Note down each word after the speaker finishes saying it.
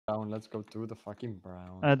brown. Let's go to the fucking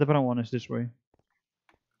brown. The brown one is this way.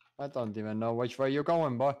 I don't even know which way you're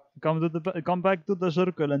going, boy. Come back to the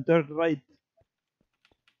circle and turn right.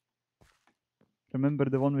 Remember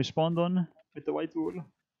the one we spawned on with the white wool?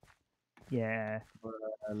 Yeah. Well,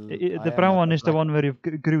 The brown one is the one where you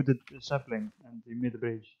grew the sapling and you made the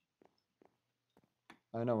bridge.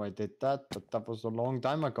 I know I did that, but that was a long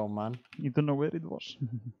time ago, man. You don't know where it was.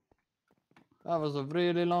 That was a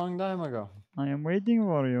really long time ago. I am waiting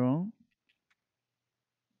for you.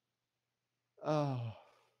 Oh.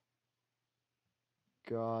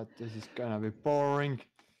 God, this is gonna be boring.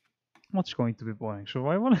 What's going to be boring?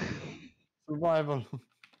 Survival? Survival.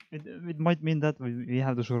 It might mean that we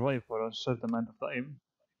have to survive for a certain amount of time.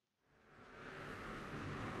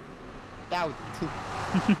 Doubt.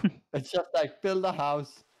 It's just like build a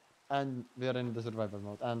house, and we are in the survival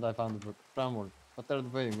mode. And I found the brown wool. But they're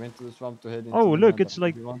waiting. Went to the swamp to head into. Oh, the look, nether. it's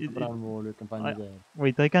like If you want the brown wool, you can find it there.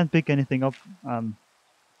 Wait, I can't pick anything up.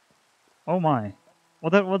 Oh my!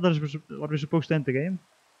 What are we supposed to end the game?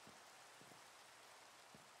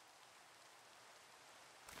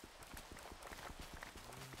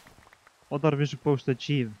 What are we supposed to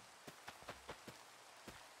achieve?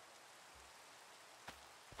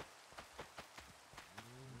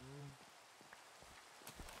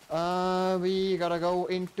 We gotta go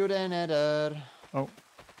into the nether. Oh,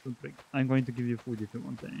 don't break. I'm going to give you food if you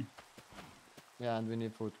want any. Yeah, and we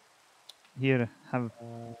need food. Here, have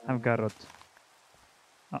carrot.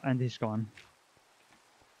 Oh, and he's gone.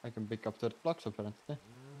 I can pick up 30 blocks apparently.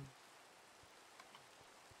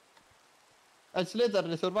 It's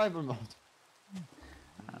literally survival mode.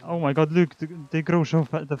 Oh my god, look, they grow so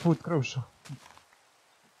fast, the food grows so.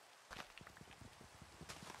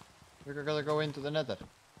 We're gonna go into the nether.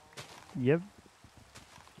 Yep.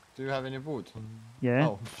 Do you have any food? Yeah.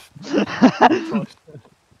 Oh.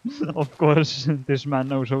 Of course, this man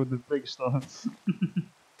knows how to break stuff.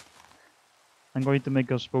 I'm going to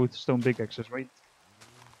make us both stone pickaxes, right?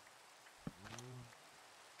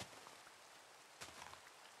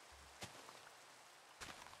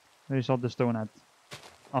 Where is all the stone at?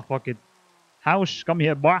 Oh, fuck it. House, come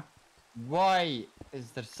here, boy! Why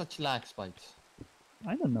is there such lag spikes?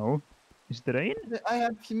 I don't know. Is it rain? I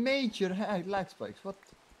have major lag spikes. What?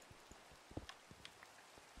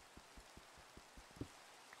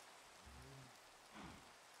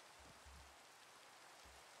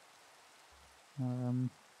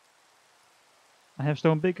 I have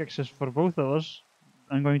stone pickaxes for both of us.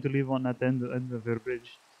 I'm going to leave one at the end of your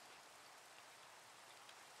bridge.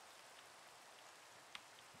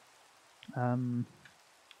 And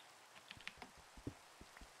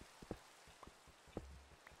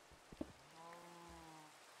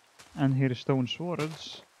here stone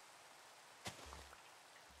swords.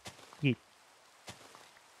 Yeah.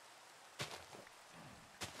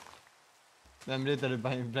 I'm literally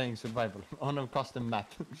playing survival on a custom map.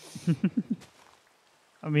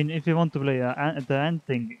 I mean, if you want to play the ant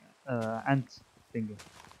thing, ant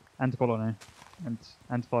colony,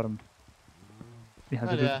 ant farm, you have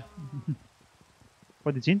to do. Yeah.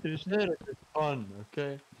 But it's interesting. It's fun,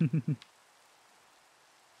 okay?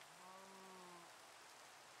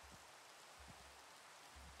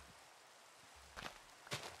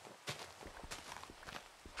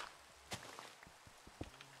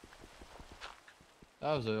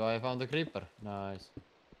 Oh, so I found a creeper. Nice.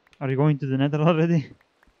 Are you going to the nether already?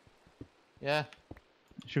 Yeah.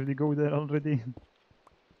 Should we go there already?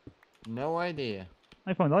 No idea.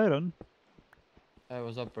 I found iron. Hey,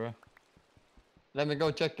 what's up, bro? Let me go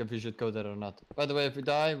check if we should go there or not. By the way, if we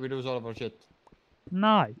die, we lose all of our shit.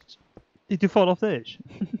 Nice. Did you fall off the edge?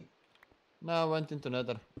 No, I went into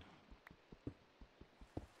nether.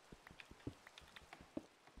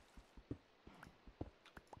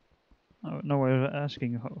 Oh, no, I was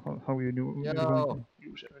asking how you knew you were going to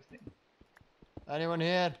use everything. Anyone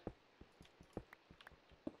here?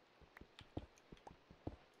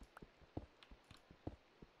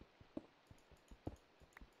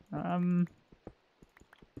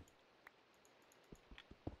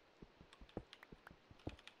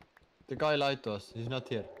 The guy lied to us. He's not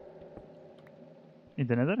here. In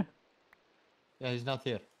the nether? Yeah, he's not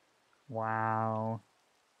here. Wow.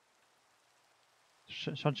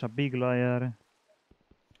 Such a big liar.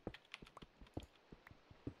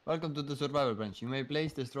 Welcome to the survival branch. You may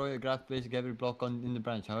place, destroy, or grab, placing every block in the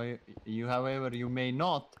branch. However, you may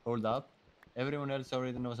not. Hold up. Everyone else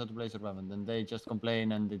already knows how to play survival. Then they just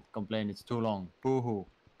complain and they complain it's too long. Boo-hoo.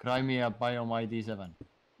 Cry me a biome ID 7.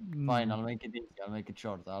 Fine, I'll make it easy. I'll make it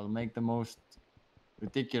short. I'll make the most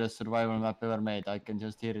ridiculous survival map ever made. I can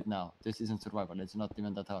just hear it now. This isn't survival. It's not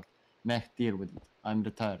even that hard. Meh, deal with it. I'm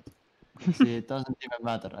retired. See, it doesn't even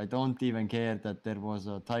matter. I don't even care that there was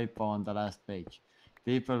a typo on the last page.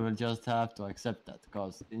 People will just have to accept that,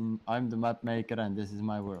 because I'm the map maker and this is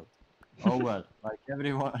my world. Oh well, like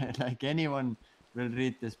everyone, like anyone will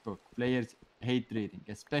read this book. Players hate reading,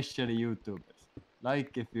 especially YouTubers.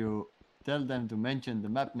 Like if you tell them to mention the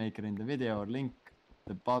map maker in the video or link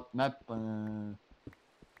the map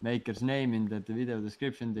maker's name in the video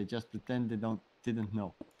description, they just pretend they didn't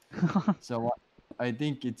know. So I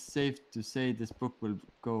think it's safe to say this book will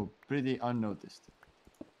go pretty unnoticed.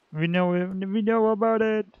 We know about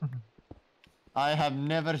it. I have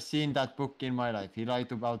never seen that book in my life. He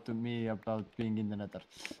lied about to me about being in the nether.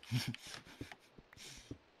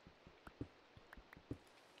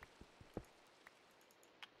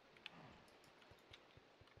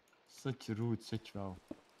 Such rude, such wow.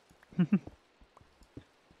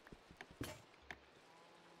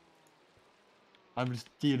 I will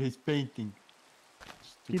steal his painting.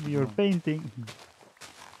 Give Stupid me your man. painting.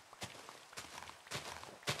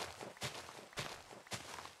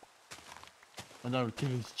 And I will kill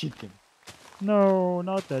his chicken. No,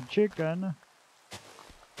 not that chicken.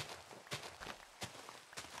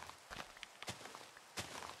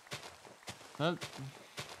 Well,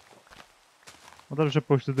 What are we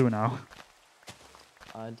supposed to do now?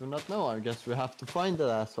 I do not know. I guess we have to find that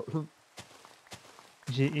asshole.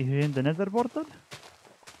 Is he in the nether portal?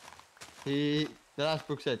 The last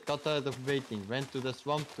book said, got tired of waiting, went to the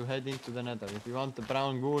swamp to head into the nether. If you want the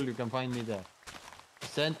brown wool, you can find me there.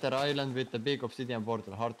 Center island with the big obsidian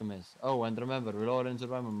portal, hard to miss. Oh, and remember, we're all in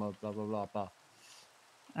survival mode, blah blah blah blah.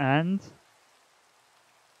 And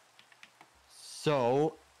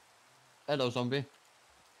So, hello zombie.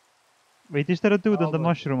 wait, is there a dude How on the about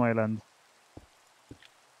mushroom island?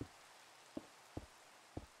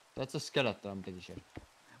 That's a skeleton, I'm pretty sure.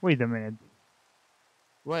 Wait a minute.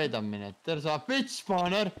 Wait a minute, there's a bitch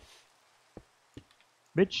spawner!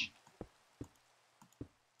 Bitch.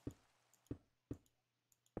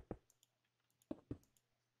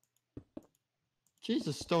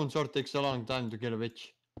 Jesus, stone sword takes a long time to kill a bitch.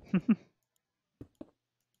 I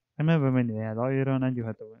remember when you had iron and you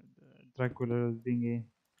had the Dracula thingy.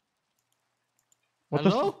 What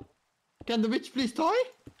does Hello? Can the bitch please toy?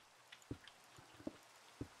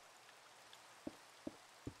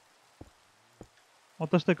 what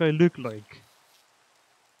does the guy look like?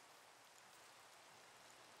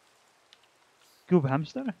 Cube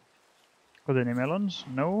hamster? Got any melons?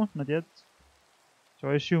 No, not yet. So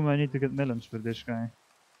I assume I need to get melons for this guy.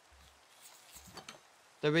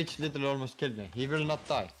 The bitch literally almost killed me. He will not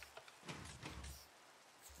die.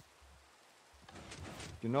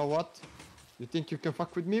 You know what? You think you can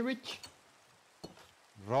fuck with me, witch?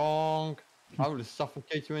 Wrong. I will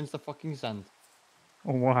suffocate you in the fucking sand.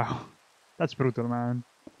 Oh wow. That's brutal, man.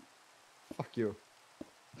 Fuck you.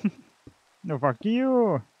 No, fuck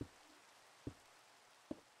you!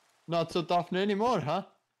 Not so tough anymore, huh?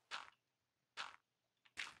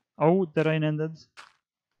 Oh, the rain ended.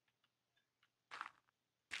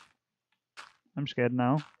 I'm scared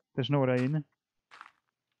now. There's no rain.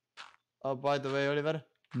 Oh, by the way, Oliver,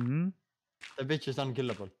 Hmm. the bitch is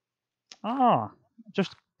unkillable. Ah!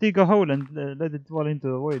 Just dig a hole and let it fall into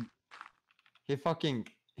the void. He fucking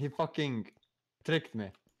tricked me.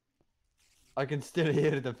 I can still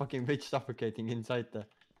hear the fucking bitch suffocating inside the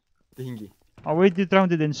thingy. Oh wait, you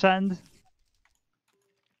drowned it in sand?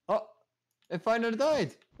 Oh, it finally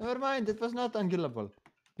died. Never mind, it was not unkillable.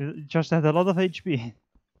 It just had a lot of HP.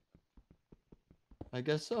 I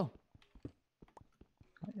guess so.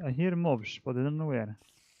 I hear mobs, but I don't know where.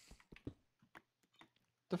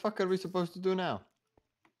 The fuck are we supposed to do now?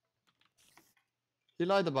 He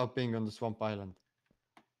lied about being on the swamp island.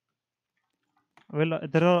 Well,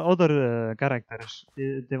 there are other characters.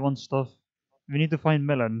 They want stuff. We need to find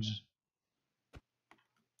melons.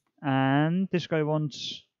 And this guy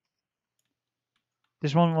wants...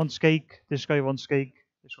 This one wants cake. This guy wants cake.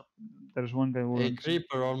 There's one guy who A wants...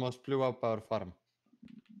 creeper almost blew up our farm.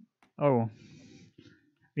 Oh.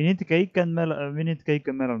 We need cake and melon. We need cake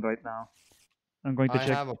and melon right now. I'm going to I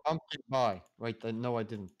check. have a pumpkin pie. Wait, no, I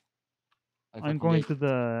didn't. I I'm fucking going ate to it.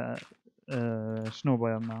 the snow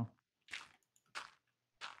biome now.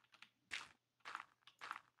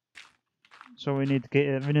 So we need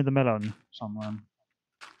a melon, someone.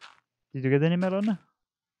 Did you get any melon?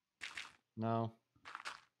 No.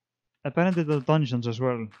 Apparently the dungeons as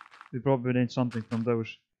well. We probably need something from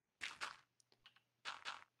those.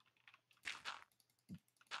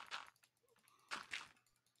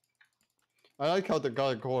 I like how the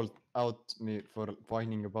guy called out me for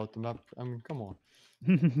whining about the map. I mean, come on.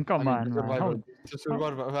 Come I mean, on, man. the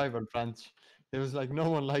survival branch. It was like no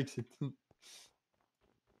one likes it.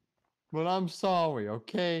 Well, I'm sorry,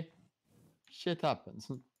 okay? Shit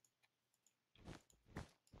happens.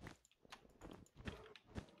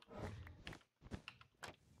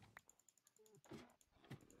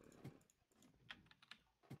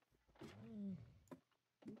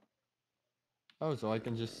 Oh, so I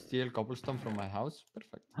can just steal cobblestone from my house?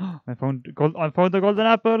 Perfect. I found the golden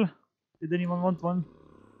apple. Did anyone want one?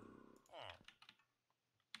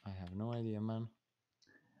 I have no idea, man.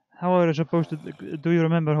 How are you supposed to? Do you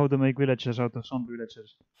remember how to make villagers out of zombie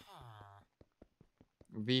villagers?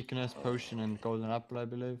 Weakness, potion, and golden apple, I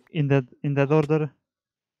believe. In that order?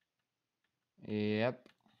 Yep.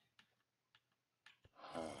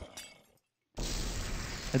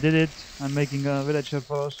 I did it. I'm making a villager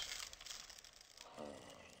for us.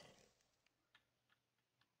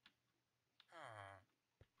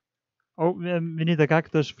 Oh, we need a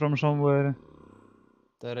cactus from somewhere.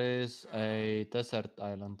 There is a desert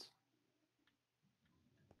island.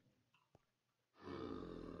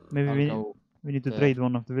 Maybe I'll go we need to there. trade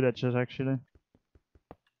one of the villagers actually.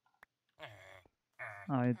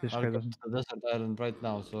 Ah, this I'll guy go doesn't. to the desert island right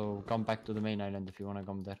now, so come back to the main island if you wanna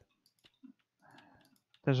come there.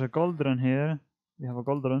 There's a cauldron here. We have a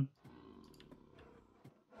cauldron.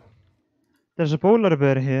 There's a polar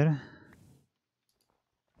bear here.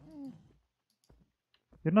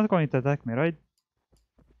 You're not going to attack me, right?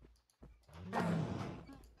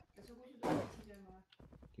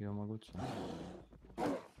 Give him a good shot.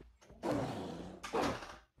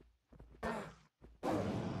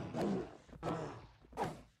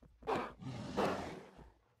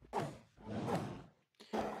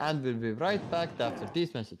 And we'll be right back after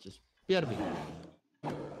these messages. BRB.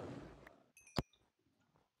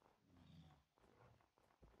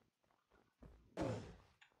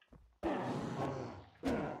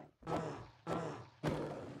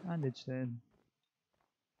 And it's dead.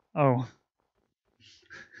 Oh.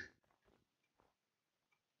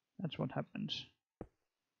 That's what happens.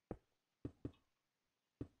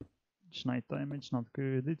 It's nighttime, it's not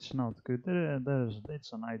good, it's not good.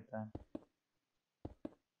 It's a nighttime.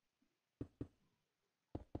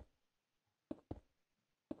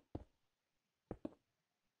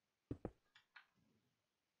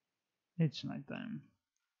 It's nighttime.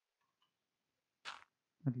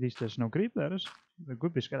 At least there's no creepers. There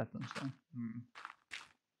could be skeletons though.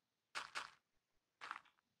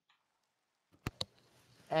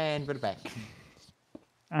 And we're back.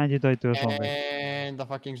 And you died to a zombie. And the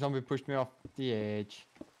fucking zombie pushed me off the edge.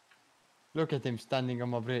 Look at him standing on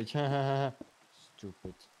my bridge.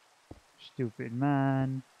 Stupid. Stupid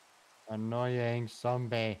man. Annoying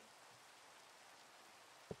zombie.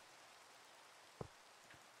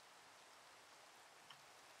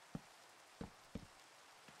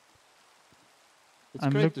 It's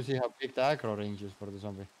great to see how big the aggro range is for the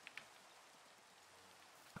zombie.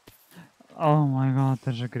 Oh my god,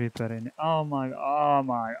 there's a creeper in it. Oh my god.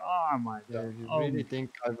 Yeah, if you really think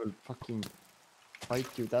I will fucking fight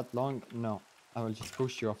you that long, no. I will just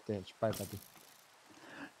push you off the edge. Bye, buddy.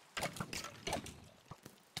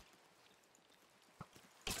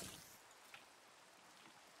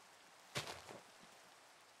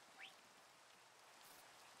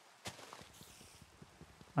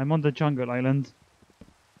 I'm on the jungle island.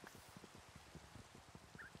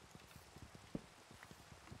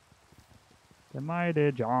 The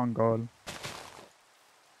mighty jungle.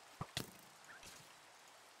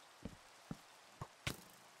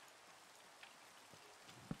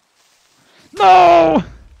 No!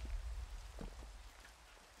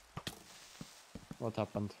 What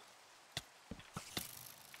happened?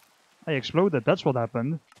 I exploded, that's what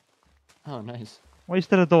happened. Oh, nice. Why is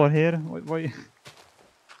there a door here? Why?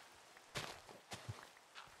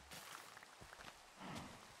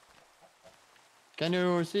 Can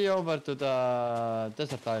you see over to the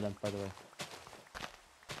desert island, by the way?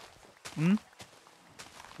 Hmm?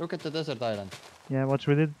 Look at the desert island. Yeah, what's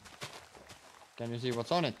with it? Can you see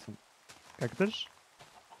what's on it? Cactus?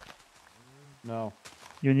 No.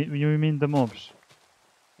 You mean the mobs?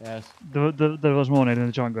 Yes. There was one in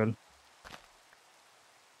the jungle.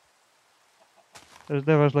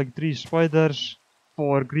 There was like 3 spiders,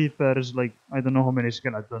 4 creepers, like I don't know how many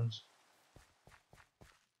skeletons.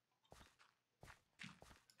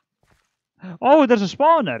 Oh, there's a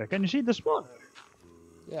spawner! Can you see the spawner?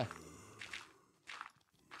 Yeah.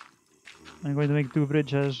 I'm going to make 2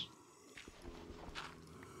 bridges.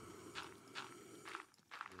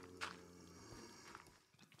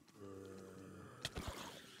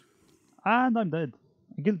 And I'm dead.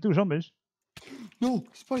 I killed 2 zombies. No,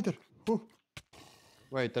 spider. Oh.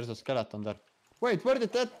 Wait, there's a skeleton there. Wait, where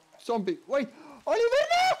did that zombie? Wait, Oliver!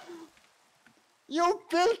 You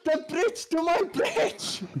built a bridge to my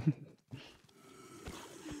bridge!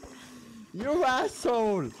 You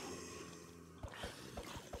asshole!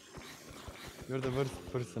 You're the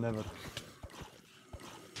worst person ever.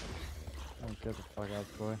 Oh, get the fuck out,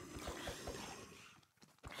 boy.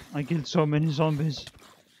 I killed so many zombies.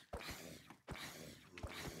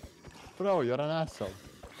 Bro, you're an asshole.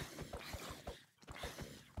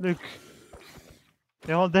 Look.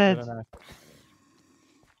 They're all You're dead. an asshole.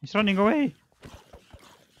 He's running away.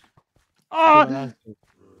 You're an Ah! asshole.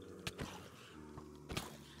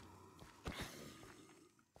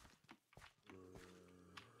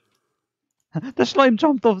 The slime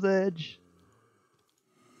jumped off the edge.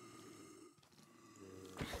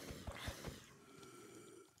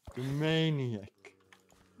 You maniac.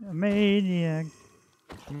 Maniac.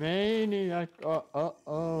 Maniac.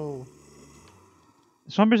 Oh.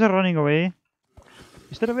 The zombies are running away.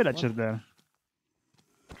 Is there a villager there?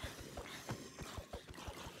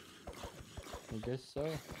 I guess so.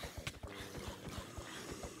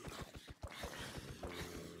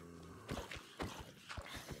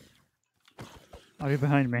 Are you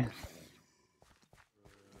behind me?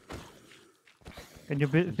 Can you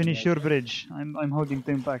finish your bridge? I'm holding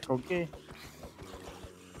them back, okay?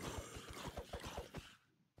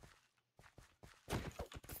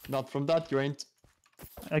 Not from that, you ain't.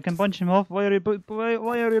 I can punch him off. Why are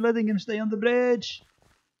you letting him stay on the bridge?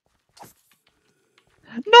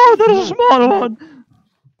 No, there's a small one!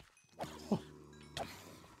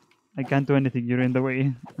 I can't do anything, you're in the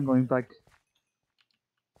way. I'm going back.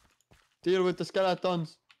 Deal with the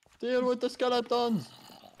skeletons. Deal with the skeletons.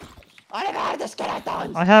 I have the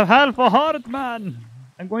skeletons. I have half a heart, man!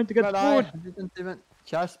 I'm going to get Well, food! I didn't even.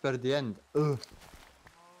 Jasper, the end. Ugh.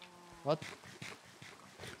 What?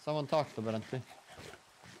 Someone talked apparently.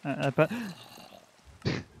 But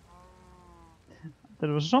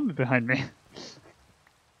there was a zombie behind me.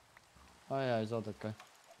 Oh yeah, I saw that guy.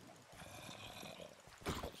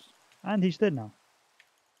 And he's dead now.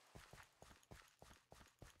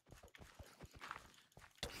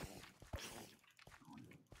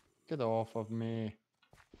 Get off of me.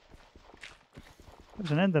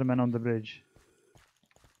 There's an Enderman on the bridge.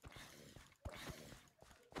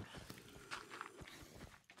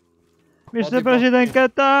 Mr. President,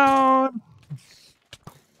 get down!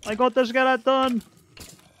 I got the skeleton!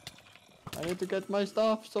 I need to get my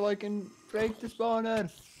stuff so I can break the spawner.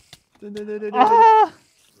 Ah!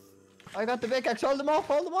 I got the pickaxe. Hold them off.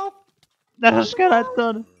 Hold them off. There's a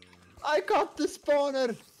skeleton! I got the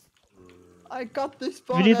spawner. I got the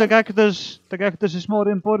spawner. We need the cactus. The cactus is more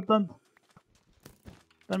important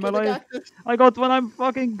than my Get the life. cactus. I got one. I'm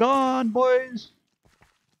fucking gone, boys.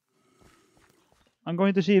 I'm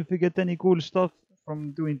going to see if we get any cool stuff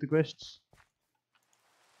from doing the quests.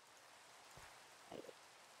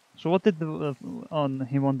 So what did the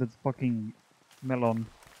he wanted fucking melon.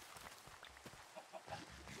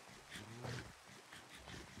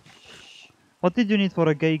 What did you need for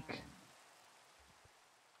a cake?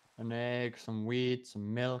 An egg, some wheat,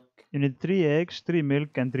 some milk. You need 3 eggs, 3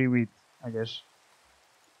 milk, and 3 wheat, I guess.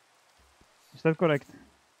 Is that correct?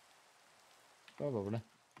 Probably.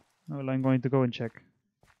 Well, I'm going to go and check.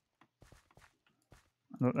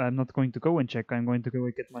 No, I'm not going to go and check. I'm going to go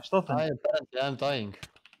and get my stuff. I apparently am dying.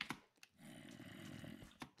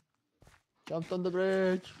 Jumped on the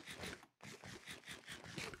bridge.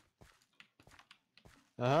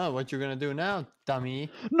 What you gonna do now,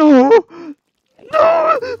 dummy? No!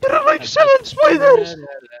 No! There are like 7 spiders!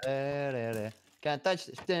 Can't touch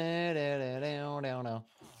this. There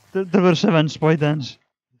were 7 spiders.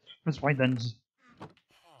 Spiders.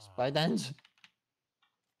 Spiders?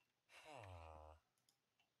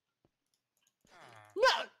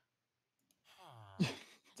 No!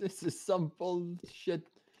 This is some bullshit.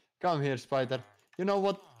 Come here, spider. You know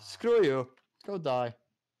what? Screw you. Go die.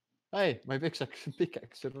 Hey, my pickaxe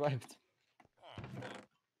survived.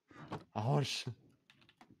 A horse.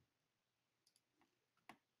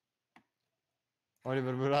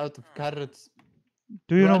 Oliver, we're out of carrots.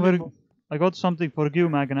 Do you know where... Animal. I got something for you,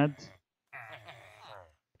 Magnet.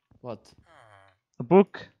 What? A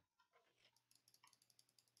book.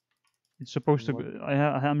 It's supposed to... What?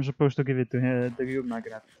 I'm supposed to give it to the Cube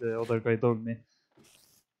Magnet, the other guy told me.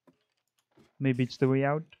 Maybe it's the way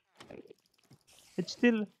out. It's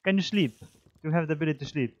still... Can you sleep? Do you have the ability to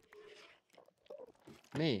sleep?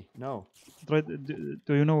 Me? No. Do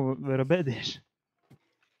you know where a bed is?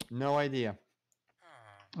 No idea.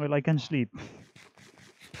 Well, I can sleep.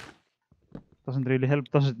 Doesn't really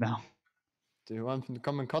help, does it now? Do you want me to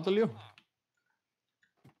come and cuddle you?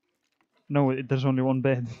 No, there's only one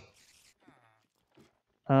bed.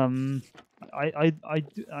 I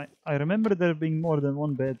remember there being more than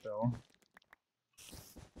one bed though.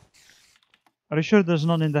 Are you sure there's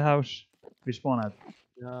none in the house? we spawn at?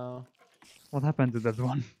 No, What happened to that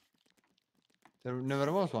one? there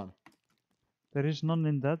never was one. There is none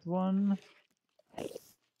in that one.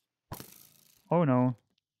 Oh no.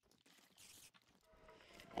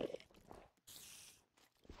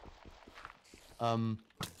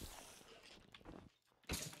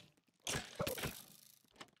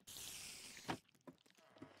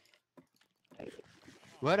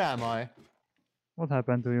 Where am I? What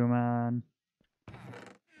happened to you, man?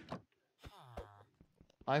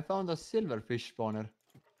 I found a silverfish spawner.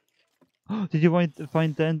 Did you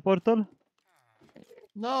find the end portal?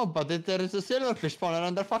 No, but there is a silverfish spawner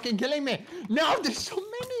and they're fucking killing me. No, there's so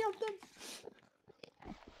many of them.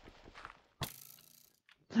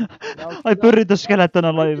 No, I buried the skeleton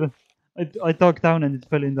alive. I dug down and it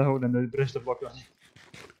fell in the hole and the rest of block on it.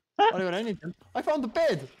 Oliver, I need them. I found the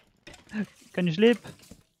bed. Can you sleep? Yes,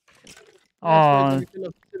 wait, let Oh me kill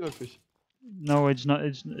a silverfish. no, it's not.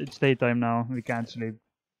 It's daytime now. We can't sleep.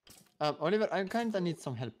 Oliver, I kinda need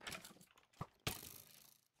some help.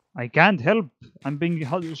 I can't help. I'm being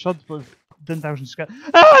shot for 10,000 skeletons.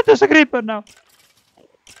 Ah, there's a creeper now.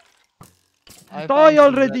 I Die found some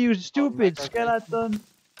already, you redstone stupid mechanism. skeleton!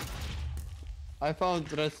 I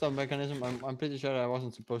found redstone mechanism. I'm pretty sure I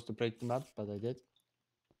wasn't supposed to break the map, but I did.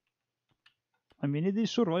 I mean, it is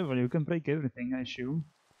survival. You can break everything, I assume.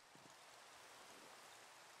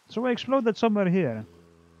 So I exploded somewhere here.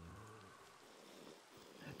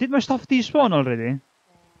 Did my stuff despawn already?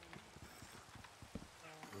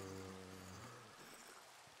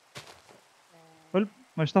 Well,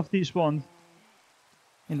 my stuff despawned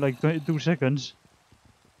in like 2 seconds.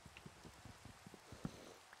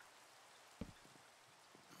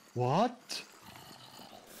 What?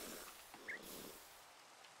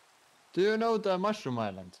 Do you know the Mushroom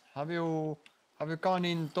Island? Have you gone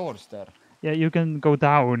indoors there? Yeah, you can go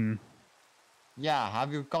down. Yeah,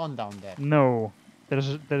 have you gone down there? No, there's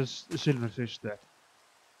a silverfish there.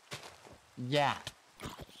 Yeah.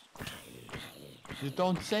 You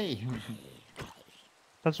don't say.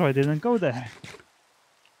 That's why I didn't go there.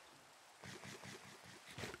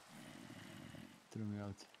 Threw me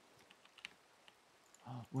out.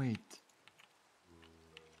 Oh, wait.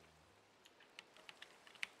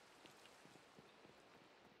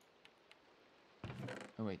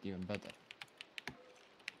 Oh wait, even better.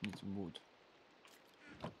 Need some wood.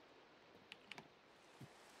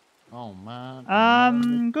 Oh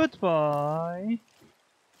man. Goodbye.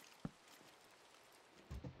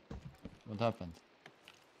 What happened?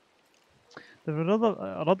 There were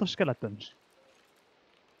a lot of skeletons.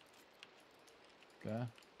 Okay.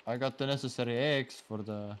 I got the necessary eggs for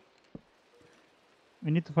the...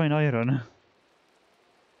 We need to find iron.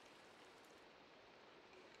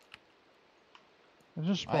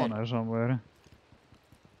 There's a spawner somewhere.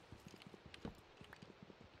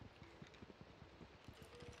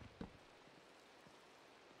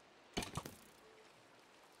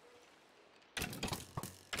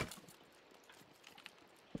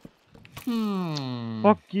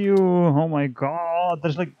 Fuck you! Oh my god!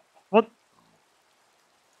 There's like... What?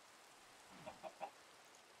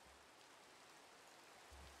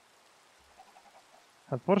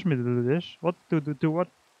 Have forced me to do this. What? To what?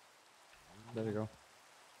 There you go.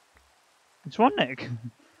 It's 1 egg.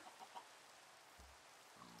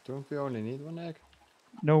 Don't we only need 1 egg?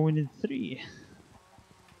 No, we need 3.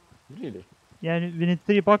 Really? Yeah, we need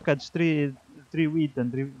 3 buckets, 3 wheat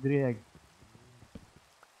and 3 egg.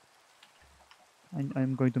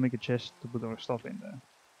 I'm going to make a chest to put our stuff in there.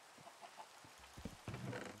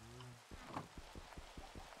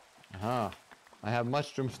 Aha. I have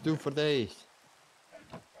mushroom stew for days.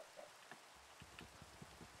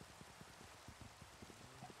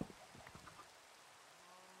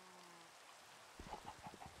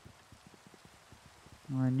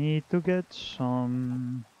 I need to get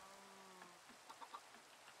some...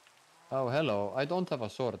 Oh, hello. I don't have a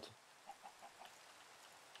sword.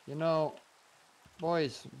 You know,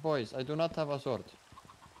 boys, I do not have a sword.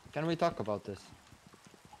 Can we talk about this?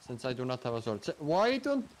 Since I do not have a sword. Why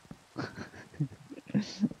don't...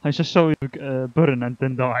 I just saw you burn and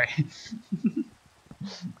then die.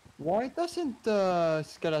 Why doesn't the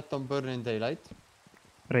skeleton burn in daylight?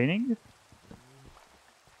 Raining?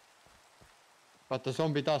 But the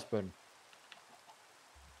zombie does burn.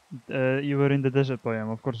 You were in the desert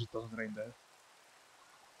biome, of course it doesn't rain there.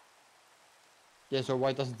 Yeah, so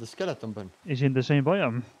why doesn't the skeleton burn? Is in the same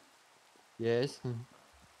biome? Yes.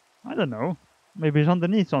 I don't know. Maybe it's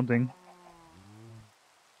underneath something.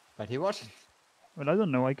 But he wasn't. Well, I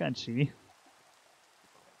don't know, I can't see.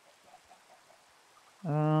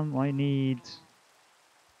 I need...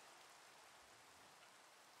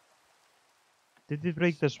 Did we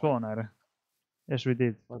break the spawner? Yes, we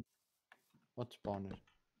did. What spawner?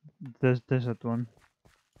 There's that one.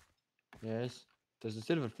 Yes. There's a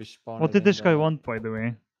silverfish spawner. What did in this guy the- want, by the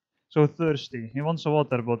way? So thirsty. He wants a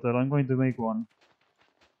water bottle. I'm going to make one.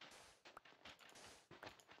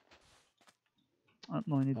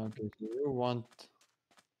 No, I need. Okay, so you want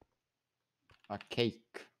a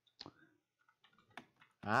cake.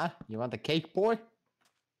 Huh? You want a cake, boy?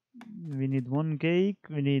 We need one cake.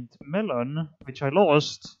 We need melon, which I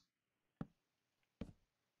lost.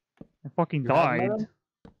 I fucking You have died. melon?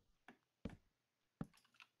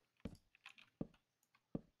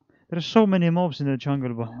 There's so many mobs in the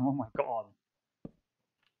jungle, but oh my god.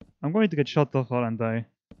 I'm going to get shot off, aren't I?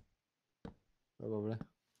 Probably.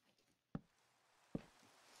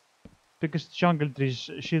 Because the jungle trees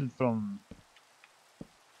shield from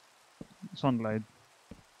sunlight.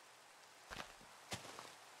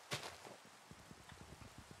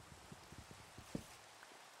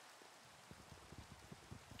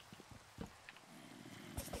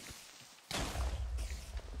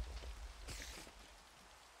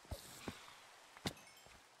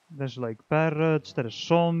 There's like parrots, there's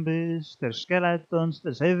zombies, there's skeletons,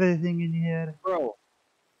 there's everything in here. Bro.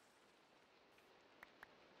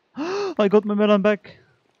 I got my melon back.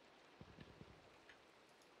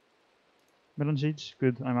 Melon seeds,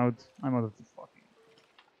 good. I'm out. I'm out of the fucking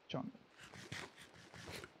jungle.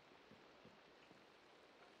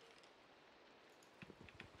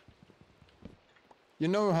 You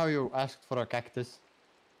know how you asked for a cactus?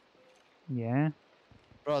 Yeah.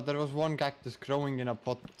 Bro, there was one cactus growing in a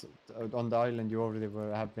pot on the island you already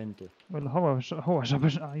have been to. Well, how was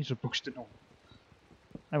I supposed to know?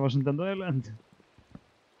 I wasn't on the island.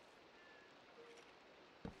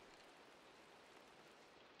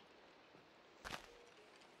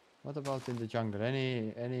 What about in the jungle?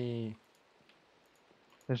 Any...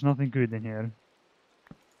 There's nothing good in here.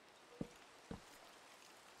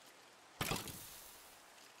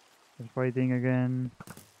 They're fighting again.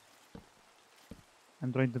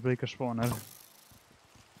 I'm trying to break a spawner.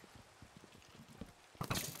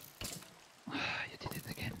 You did it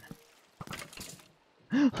again.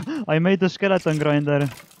 I made a skeleton grinder.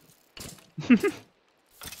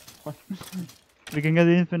 We can get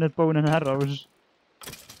infinite bone and arrows.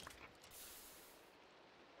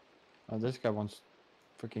 Oh, this guy wants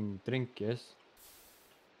freaking drink, yes?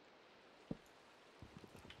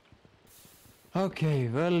 Okay,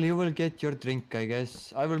 well, you will get your drink, I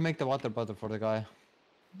guess. I will make the water bottle for the guy.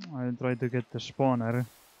 I'll try to get the spawner.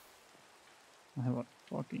 I have a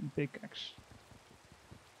fucking pickaxe.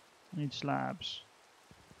 I need slabs.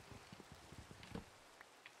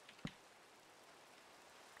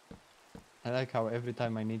 I like how every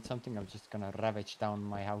time I need something, I'm just gonna ravage down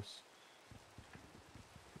my house.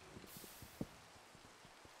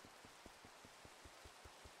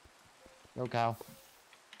 Yo, cow.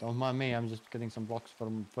 Don't mind me, I'm just getting some blocks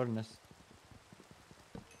from furnace.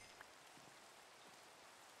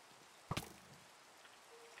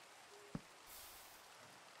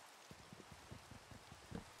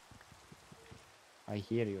 I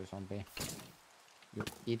hear you, zombie. You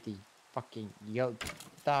itty fucking yo.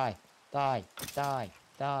 Die, die, die,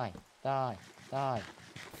 die, die, die.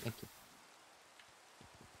 Thank you.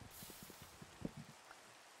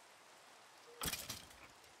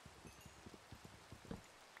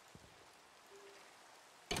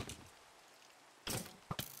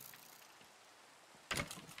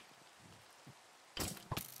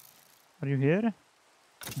 Are you here?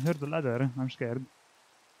 I heard the ladder. I'm scared.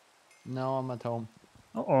 No, I'm at home.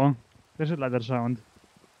 Uh-oh. There's a ladder sound.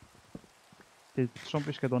 Did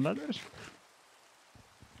zombies get on ladders?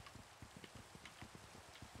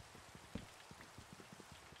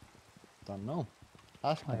 Don't know.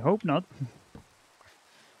 Ask I him. hope not.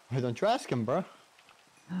 Why don't you ask him, bro?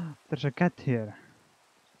 There's a cat here.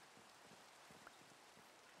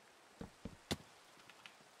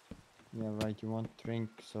 Yeah, right, you want drink,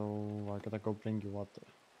 so I gotta go bring you water.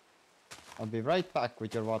 I'll be right back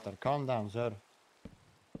with your water. Calm down, sir.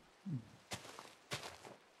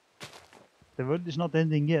 The world is not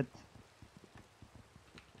ending yet.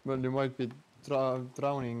 Well, you might be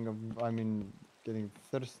drowning, I mean, getting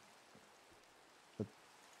thirsty.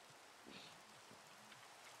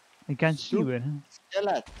 I can't see Stupid where.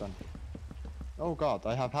 skeleton. Oh god,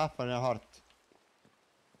 I have half an heart.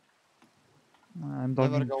 I'm Never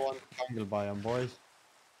talking. go on jungle biome, boys.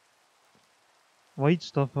 White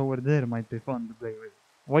stuff over there might be fun to play with.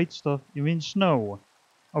 White stuff? You mean snow?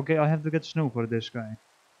 Okay, I have to get snow for this guy.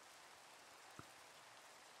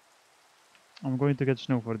 I'm going to get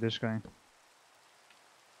snow for this guy.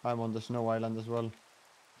 I'm on the snow island as well.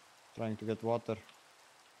 Trying to get water.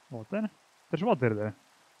 Water? There's water there.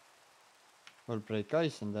 Or break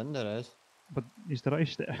ice and then there is. But is there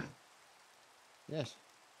ice there? Yes.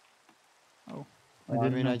 Oh, I I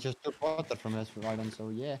didn't mean, know. I just took water from this island, so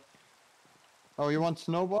yeah. Oh, you want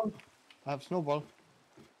snowball? I have snowball.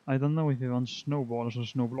 I don't know if you want snowballs or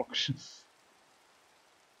snow blocks.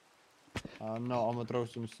 No, I'm gonna throw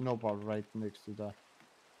some snowball right next to the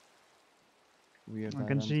weird I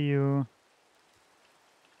can island. see you.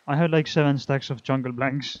 I have like 7 stacks of jungle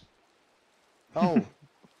blanks. Oh,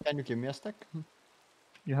 can you give me a stack?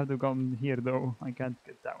 You have to come here though. I can't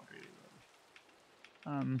get down really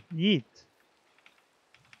well. Yeet.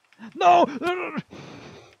 No!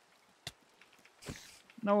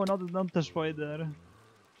 No, not the spider.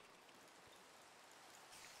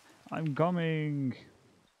 I'm coming.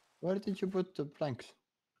 Where did you put the planks?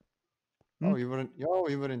 Hmm? Oh, you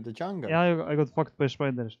were in the jungle. Yeah, I got fucked by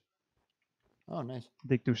spiders. Oh, nice.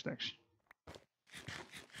 Take 2 stacks.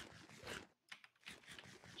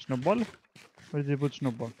 Snowball? Where did you put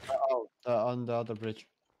snowball? Oh, on the other bridge.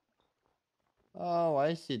 Oh,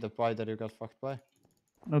 I see the spider you got fucked by.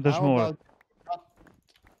 No, there's How more. about not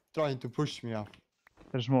trying to push me off?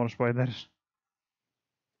 There's more spiders.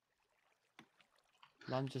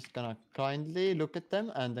 I'm just gonna kindly look at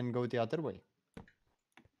them and then go the other way.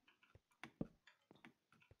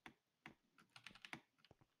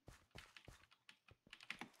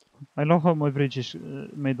 I love how my bridge is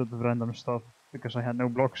made out of random stuff because I had no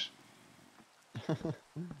blocks.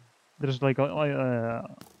 There's like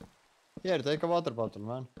Here, take a water bottle,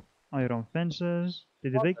 man. iron fences.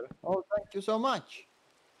 Did you take? Water. Oh, thank you so much.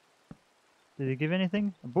 Did you give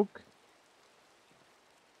anything? A book?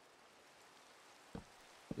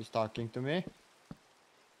 He's talking to me.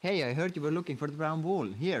 Hey, I heard you were looking for the brown wool.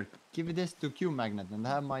 Here, give this to Q Magnet and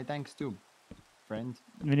have my thanks too, friend.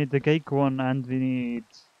 We need the cake one, and we need.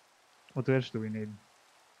 What else do we need?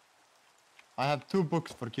 I have 2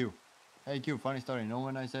 books for Q. Hey Q, funny story. Know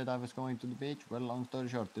when I said I was going to the beach? Well, long story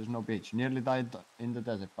short, there's no beach. Nearly died in the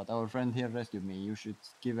desert, but our friend here rescued me. You should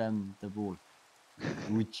give him the wool.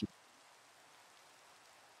 Which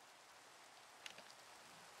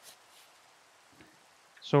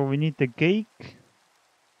So we need the cake,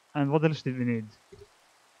 and what else did we need?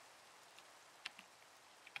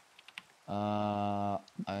 I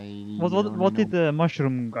What only what did know. the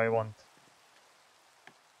mushroom guy want?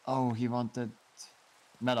 Oh, he wanted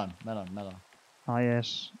melon. Ah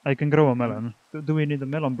yes, I can grow a melon. Do we need a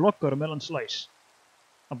melon block or a melon slice?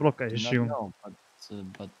 A block, I Do not assume. know,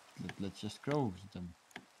 but let's just grow them.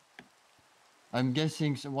 I'm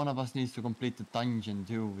guessing one of us needs to complete the dungeon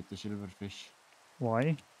too with the silverfish,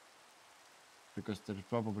 Why? because there's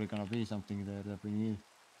probably gonna be something there that we need.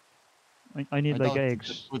 I need I like doubt you eggs.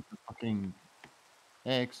 just put the fucking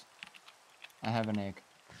eggs. I have an egg.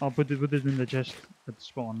 I'll put it in the chest at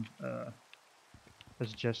spawn.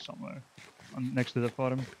 There's a chest somewhere next to the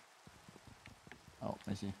farm. Oh,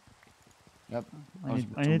 I see. Yep.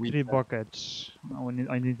 I need 3 buckets.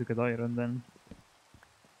 I need to get iron then.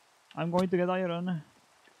 I'm going to get iron.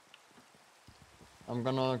 I'm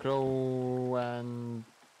gonna grow and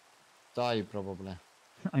die probably.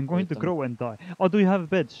 I'm going to Wait, grow and die. Oh, do you have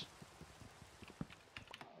beds?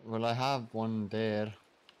 Well, I have one there.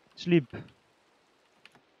 Sleep.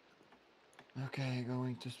 Okay,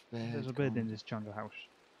 going to bed. There's a bed in this jungle house.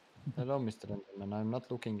 Hello, Mr. Enderman. I'm not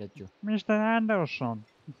looking at you. Mr. Anderson.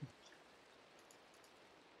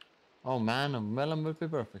 Oh man, a melon would be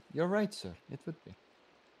perfect. You're right, sir. It would be.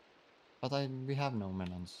 But we have no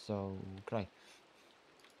melons, so cry.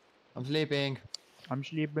 I'm sleeping. I'm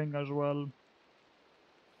sleeping as well.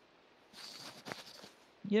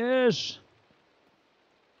 Yes.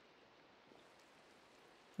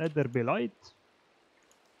 Let there be light.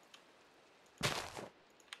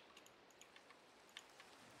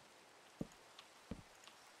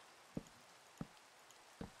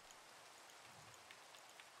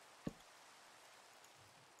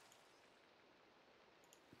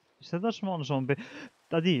 Is that a small zombie?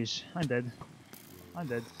 That is. I'm dead. I'm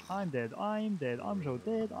dead. I'm dead. I'm dead. I'm so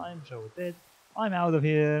dead. I'm so dead. I'm out of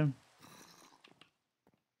here.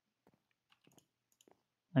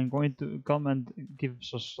 I'm going to come and give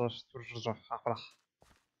some stuff.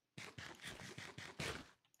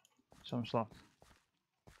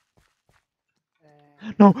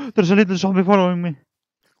 No, there's a little zombie following me.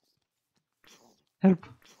 Help.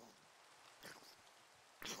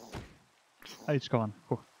 Oh, it's gone.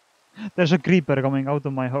 Oh. There's a creeper coming out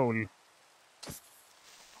of my hole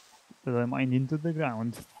that I mined into the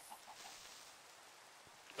ground.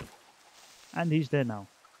 And he's dead now.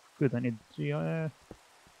 Good, I need 3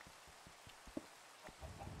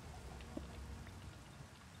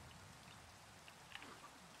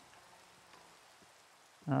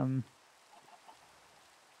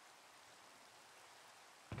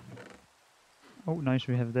 Oh, nice,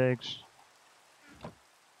 we have the eggs.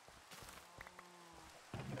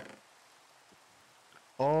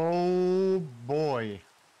 Oh boy.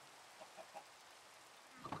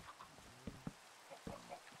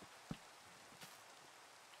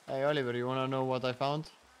 Hey Oliver, you wanna know what I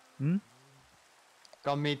found? Hmm?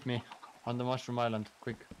 Come meet me on the Mushroom Island,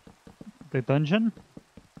 quick. The dungeon?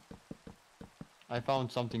 I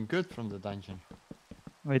found something good from the dungeon.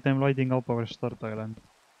 Wait, I'm lighting up our start island.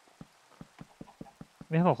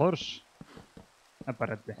 We have a horse.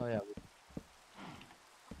 Apparently. Oh yeah.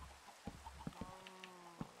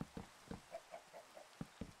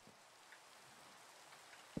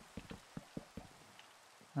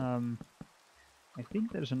 I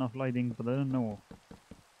think there's enough lighting, but I don't know.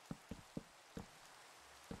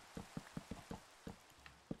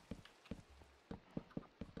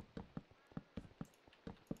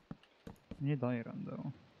 Need iron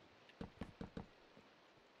though.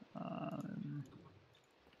 Um,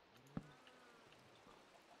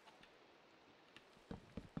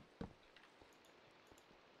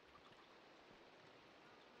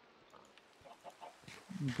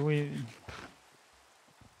 do we?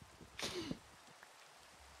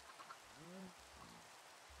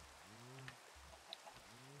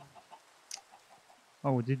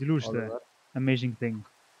 Oh, did you lose the Oliver. amazing thing?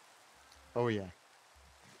 Oh yeah.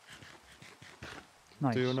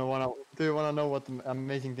 Nice. Do you wanna know what the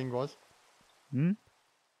amazing thing was? Hmm?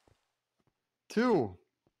 2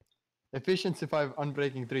 efficiency 5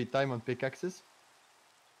 unbreaking 3 diamond pickaxes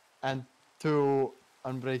and 2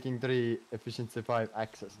 unbreaking 3 efficiency 5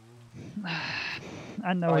 axes.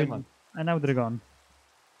 And now Diamond. and now they're gone.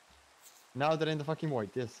 Now they're in the fucking void,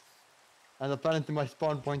 yes. And apparently my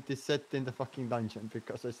spawn point is set in the fucking dungeon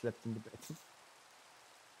because I slept in the bed.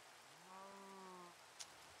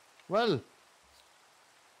 Well,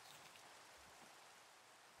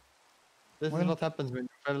 this is what happens when you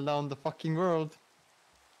fell down the fucking world.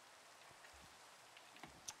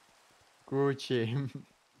 Gucci.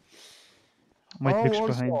 My tricks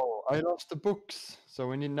also, behind. I lost the books,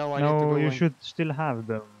 so I need to No, go you and should still have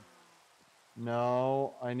them.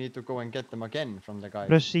 no, I need to go and get them again from the guys.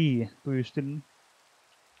 Press C. Do you still?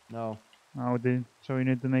 No. Oh, so you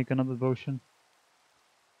need to make another potion.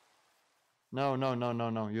 No.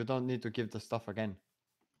 You don't need to give the stuff again.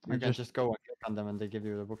 You can just go and click on them and they give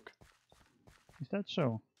you the book. Is that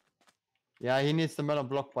so? Yeah, he needs the melon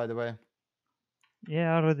block, by the way.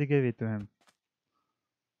 Yeah, I already gave it to him.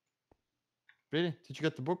 Really? Did you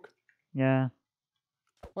get the book? Yeah.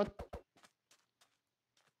 What?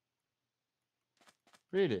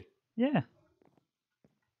 Really? Yeah.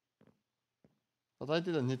 But I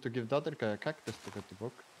didn't need to give the other guy a cactus to get the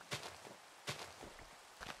book.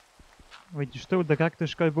 Wait, you stole the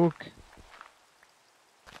cactus guy book?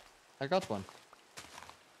 I got one.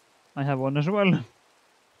 I have one as well.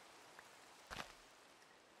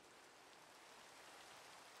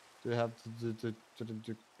 Do you have the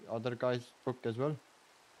other guy's book as well?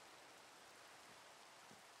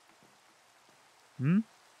 Hmm?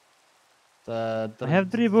 I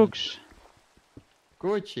have 3 books.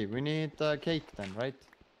 Gucci, we need cake then, right?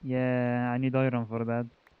 Yeah, I need iron for that.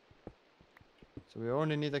 So we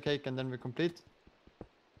only need a cake and then we complete?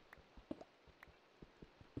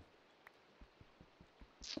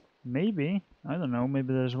 Maybe. I don't know.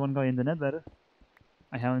 Maybe there's one guy in the nether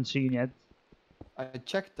I haven't seen yet. I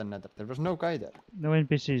checked the nether. There was no guy there. No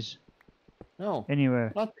NPCs. No.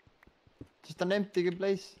 Anywhere. Nothing. Just an empty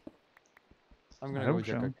place. I'm gonna go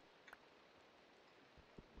check. So.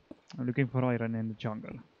 I'm looking for iron in the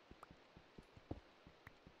jungle.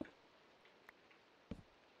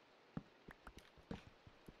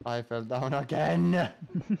 I fell down again.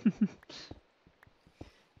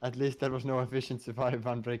 At least there was no efficiency 5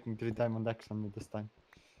 unbreaking 3 diamond axe on me this time.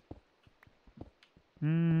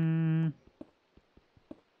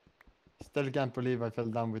 Still can't believe I fell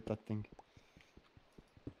down with that thing.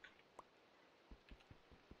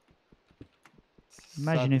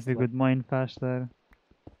 Imagine if we could mine faster.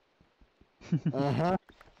 Uh-huh.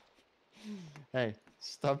 Hey,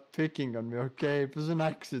 stop picking on me, okay? It was an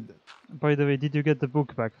accident. By the way, did you get the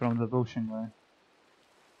book back from the potion guy?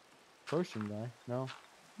 Potion guy? No.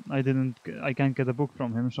 I didn't. I can't get a book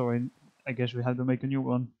from him, so I guess we have to make a new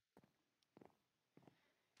one.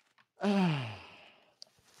 I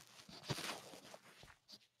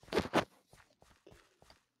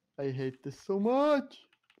hate this so much.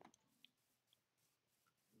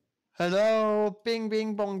 Hello, bing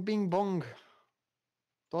bing bong bing bong.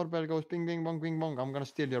 Doorbell goes bing bing bong bing bong. I'm gonna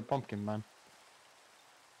steal your pumpkin, man.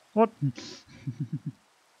 What?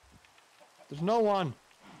 There's no one.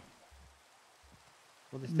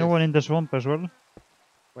 What is No this? one in the swamp as well?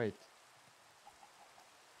 Wait.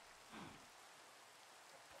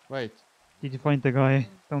 Wait. Did you find the guy?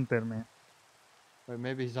 Don't tell me. Wait,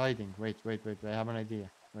 maybe he's hiding. Wait. I have an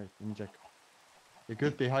idea. Wait, let me check. He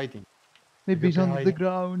could be hiding. Maybe he's could be under the hiding.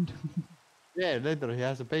 ground. Yeah, later he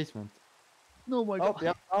has a basement. Oh my Oh, god.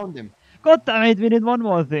 yeah, found him. God damn it, we need one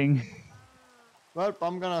more thing. Well,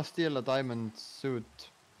 I'm gonna steal a diamond suit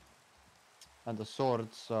and a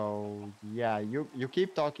sword. So yeah, you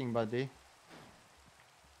keep talking, buddy.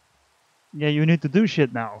 Yeah, you need to do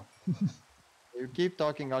shit now. You keep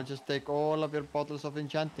talking. I'll just take all of your bottles of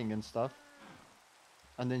enchanting and stuff,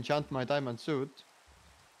 and enchant my diamond suit.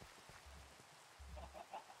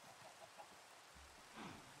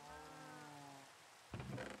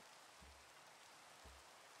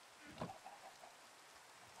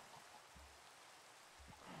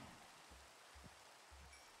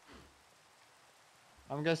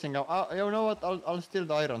 I'm guessing. You know what? I'll steal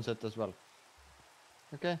the iron set as well.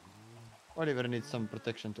 Okay. Oliver needs some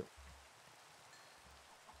protection too.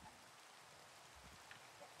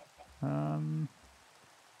 Um,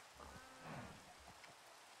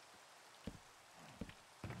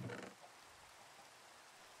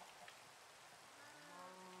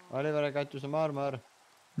 Oliver, I got you some armor.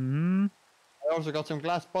 hmm. I also got some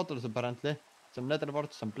glass bottles apparently. Some nether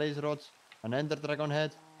warts, some blaze rods, an ender dragon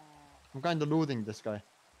head. I'm kinda looting this guy.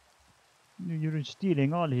 You're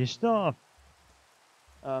stealing all his stuff.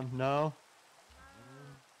 No.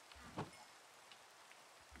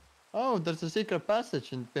 Oh, there's a secret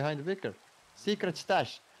passage behind the vicar. Secret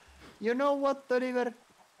stash. You know what, Oliver?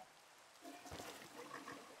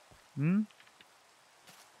 Hmm?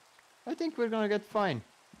 I think we're gonna get fine.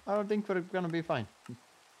 I don't think we're gonna be fine.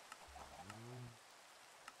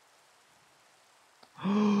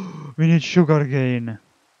 We need sugar cane.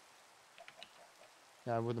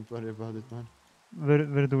 Yeah, I wouldn't worry about it, man.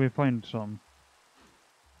 Where do we find some?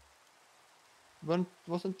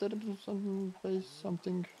 Wasn't there some place,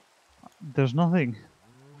 something? There's nothing.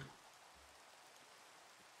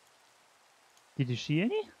 Did you see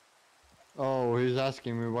any? Oh, he's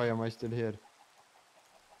asking me why am I still here.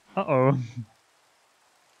 Uh-oh.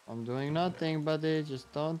 I'm doing nothing, buddy.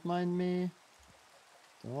 Just don't mind me.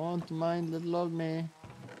 Don't mind little old me.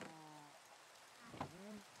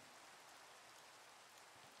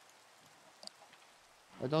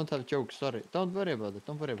 I don't have jokes, sorry. Don't worry about it.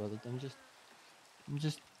 Don't worry about it. I'm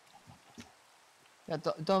just. Yeah,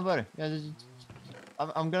 don't worry. Yeah,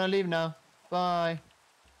 I'm gonna leave now. Bye.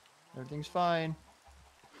 Everything's fine.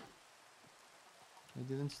 I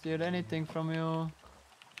didn't steal anything from you.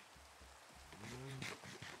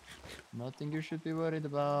 Nothing you should be worried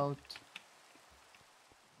about.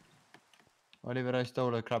 Oliver, I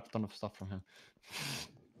stole a crap ton of stuff from him.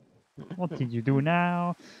 What did you do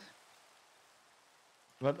now?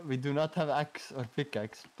 Well, we do not have axe or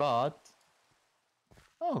pickaxe, but...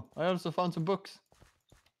 Oh, I also found some books.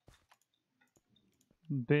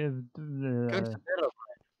 Be- Curse of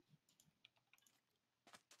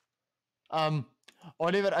Herobrine.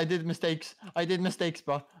 Oliver, I did mistakes. I did mistakes,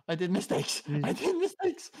 bro. I did mistakes. I did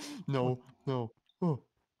mistakes. No, no. Oh.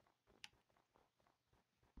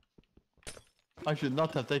 I should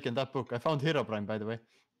not have taken that book. I found Herobrine, by the way.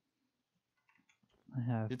 I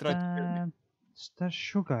have He tried to kill me. that. There's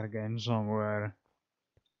sugar cane somewhere.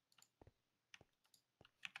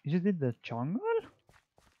 Is it in the jungle?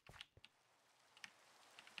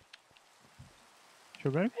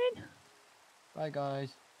 Sugar cane? Bye,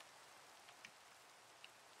 guys.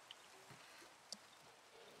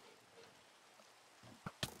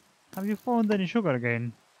 Have you found any sugar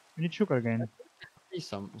cane? We need sugar cane.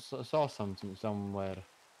 Saw something somewhere.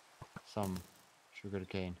 Some sugar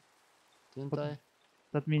cane. Didn't But I?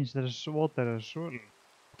 that means there's water as well.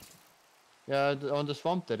 Yeah, on the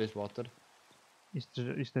swamp there is water. Is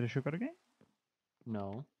there a sugar cane?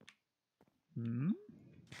 No. Hmm?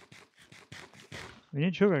 We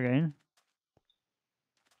need sugar cane.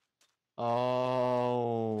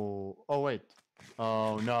 Oh. Oh, wait.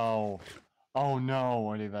 Oh, no. Oh, no,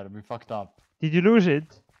 Oliver. We fucked up. Did you lose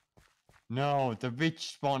it? No, the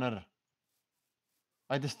witch spawner.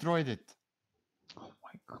 I destroyed it. Oh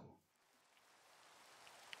my god.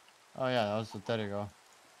 Oh, yeah, also, there you go.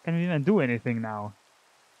 Can we even do anything now?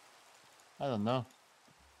 I don't know.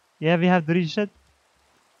 Yeah, we have to reset.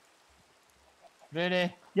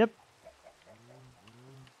 Really? Yep.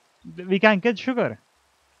 We can't get sugar.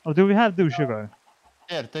 Or do we have to sugar?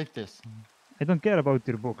 Here, take this. I don't care about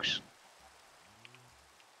your books.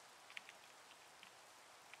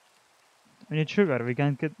 We need sugar. We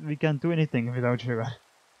can't do anything without sugar.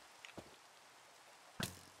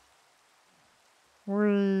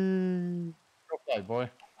 Whee! Go fly, boy.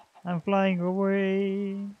 I'm flying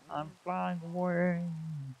away. I'm flying away.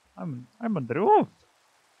 I'm on the roof.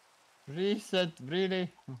 Reset,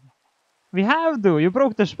 really? We have to. You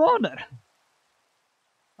broke the spawner.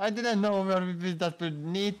 I didn't know that we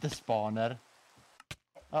need the spawner.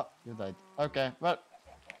 Oh, you died. Okay, well.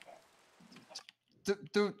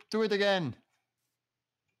 Do it again.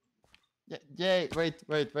 Yay, wait.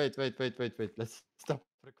 Let's stop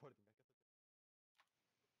recording.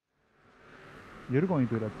 You're going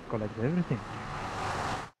to collect everything.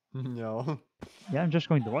 No. Yeah, I'm just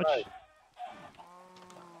going to watch. Right.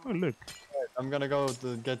 Oh, look. I'm gonna go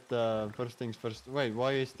to get the first things first. Wait,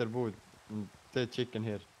 why is there wood and dead chicken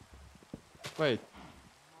here? Wait,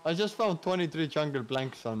 I just found 23 jungle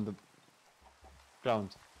planks on the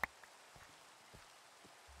ground.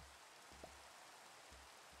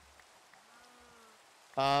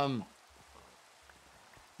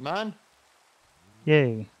 Man,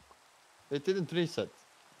 Yay. it didn't reset.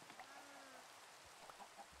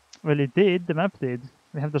 Well, it did. The map did.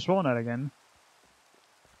 We have the spawner again.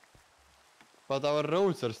 But our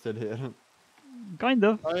roads are still here. Kind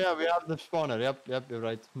of. Oh yeah, we have the spawner. Yep, you're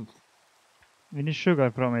right. We need sugar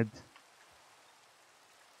from it.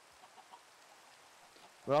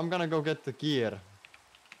 Well, I'm gonna go get the gear,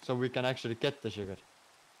 so we can actually get the sugar.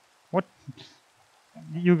 What?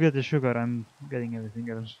 You get the sugar, I'm getting everything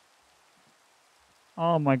else.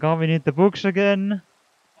 Oh my god, we need the books again.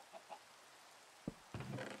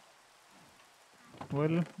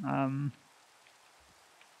 Well,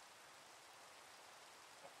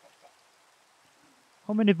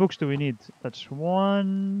 how many books do we need? That's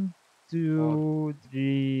 1, 2,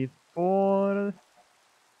 3, 4,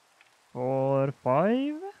 4,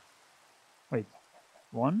 5. Wait,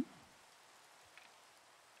 1,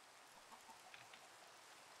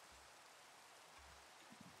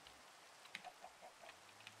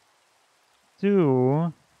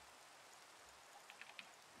 2,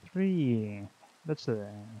 3. That's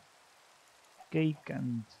a cake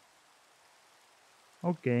and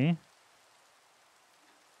okay.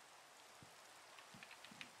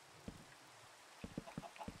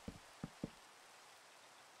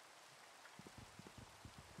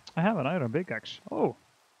 I have an iron pickaxe. Oh.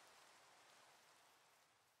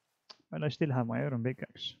 Well, I still have my iron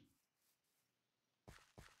pickaxe.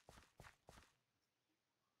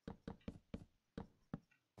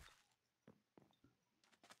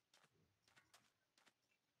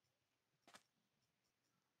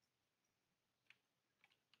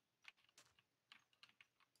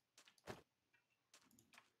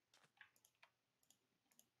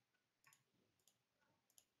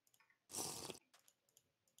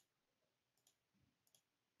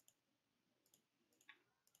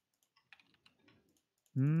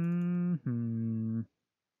 Hmm.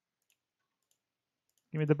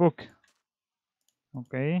 Give me the book.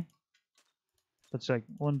 Okay. That's like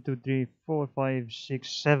 1, 2, 3, 4, 5, 6,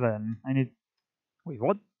 7. I need. Wait,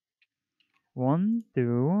 what? 1,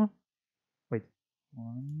 2. Wait.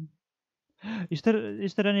 1. Is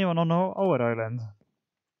there anyone on our island?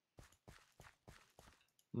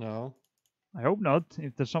 No. I hope not.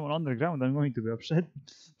 If there's someone underground, I'm going to be upset.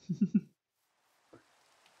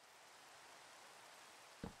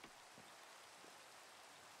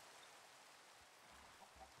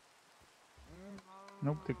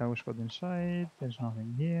 Nope, the guy was got inside. There's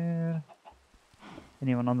nothing here.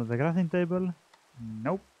 Anyone under the crafting table?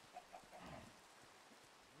 Nope.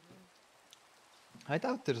 I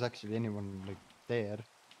doubt there's actually anyone like there.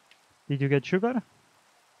 Did you get sugar?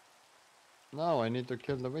 No, I need to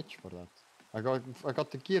kill the witch for that. I got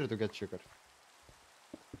the gear to get sugar.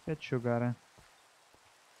 Get sugar.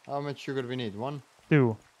 How much sugar we need? 1?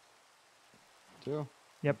 2. 2?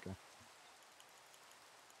 Yep. Okay.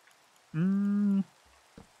 Hmm.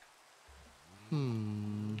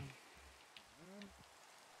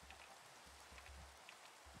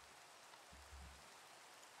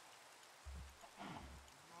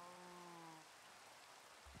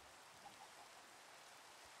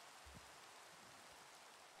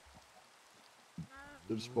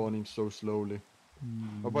 They're spawning so slowly.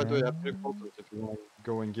 Oh, by the way, I have 3 bottles if you want to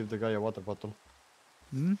go and give the guy a water bottle.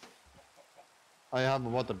 Hmm? I have a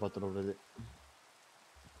water bottle already.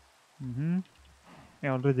 Mm-hmm. I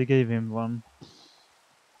already gave him one.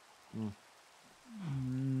 Hmm.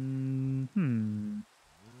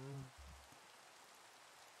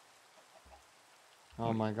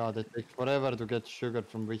 Oh my god, it takes forever to get sugar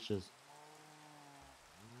from witches.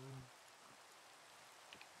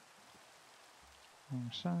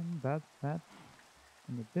 Some, that.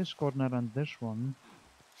 And this corner and this one.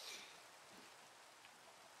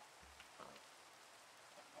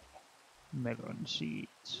 Melon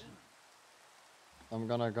seeds. I'm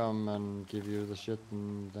gonna come and give you the shit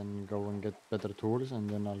and then go and get better tools and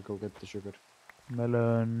then I'll go get the sugar.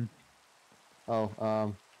 Melon.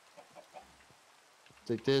 Oh,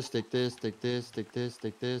 take this, take this, take this, take this,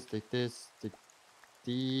 take this, take this, take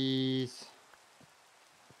these.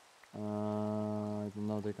 I don't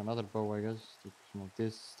know, take another bow, I guess. Take some of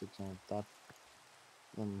this, take some of that.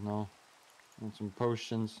 I don't know. And some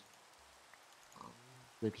potions.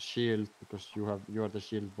 Take a shield, because you are the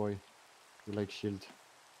shield boy. You like shield.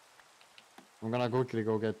 I'm gonna quickly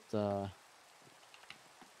go get the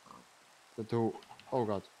two, oh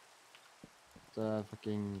god, the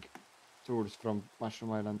fucking tools from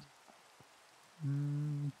Mushroom Island.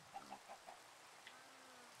 Mm.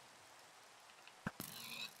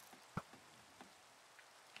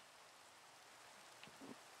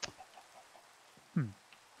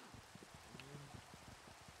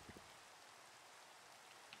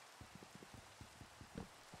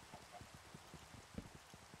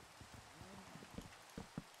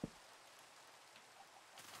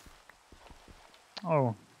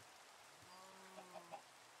 Oh.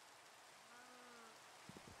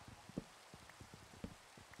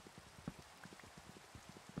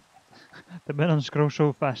 The melons grow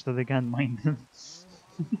so fast that they can't mine them.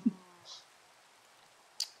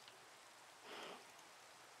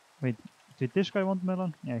 Wait, did this guy want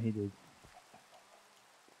melon? Yeah, he did.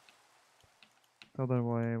 The other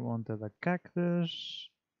guy wanted a cactus.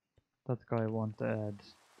 That guy wanted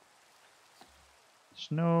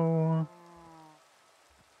snow.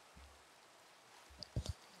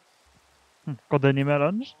 Got any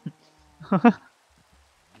melons?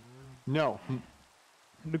 No.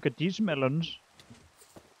 Look at these melons.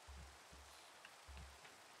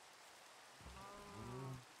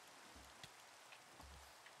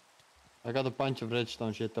 I got a bunch of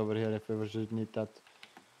redstone shit over here if ever should need that.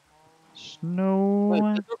 Snow. Wait,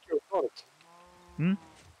 I took your sword. Hmm?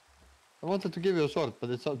 I wanted to give you a sword, but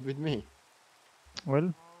it's not with me.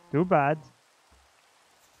 Well, too bad.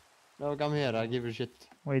 No, come here, I'll give you shit.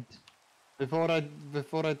 Wait. Before I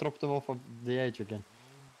drop them off of the edge again.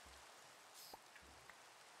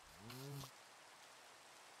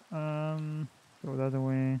 Go the other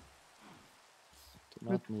way. Do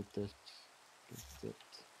not need this. Get it.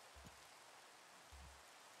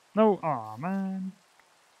 No, aw man.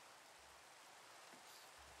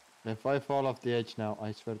 If I fall off the edge now,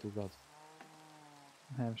 I swear to God.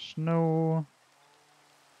 I have snow.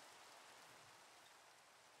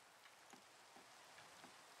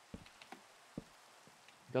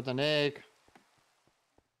 Got an egg.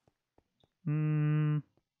 Hmm.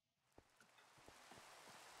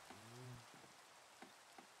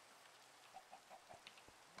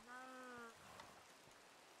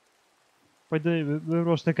 Wait, where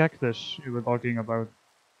was the cactus you were talking about?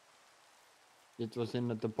 It was in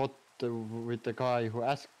the pot with the guy who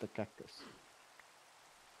asked the cactus.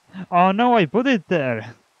 Oh no, I put it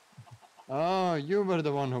there. Oh, you were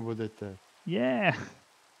the one who put it there. Yeah.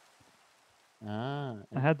 Ah.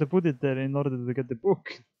 I had to put it there in order to get the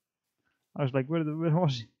book. I was like, where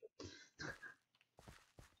was he?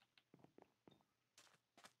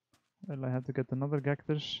 Well, I had to get another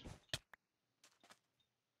cactus.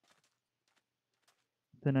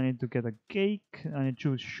 Then I need to get a cake. I need to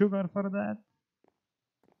choose sugar for that.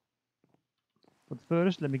 But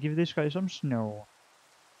first, let me give this guy some snow.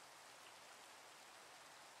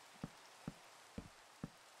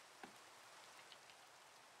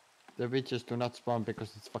 The witches do not spawn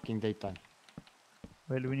because it's fucking daytime.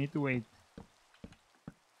 Well, we need to wait.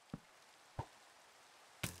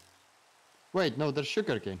 Wait, no, there's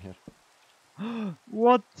sugarcane here.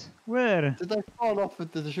 What? Where? Did I fall off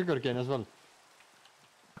with the sugarcane as well?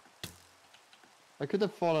 I could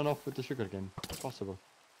have fallen off with the sugarcane. It's possible.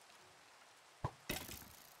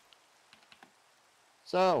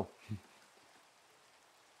 So,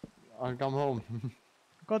 I'll come home.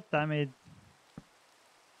 God damn it.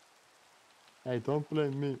 Hey, don't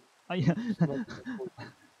blame me. I It's not-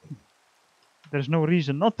 There's no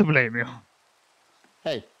reason not to blame you.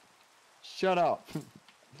 Hey, shut up.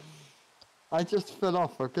 I just fell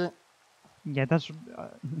off, okay? Yeah, that's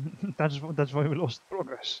why we lost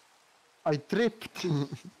progress. I tripped.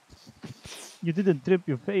 You didn't trip,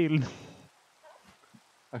 you failed.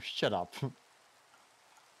 Oh, shut up.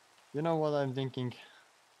 You know what I'm thinking?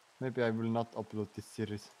 Maybe I will not upload this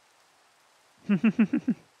series.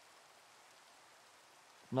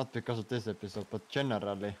 Not because of this episode, but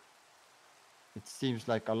generally. It seems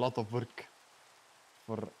like a lot of work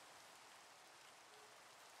for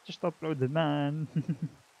Just upload it, man.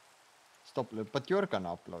 but you're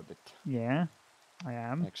gonna upload it. Yeah, I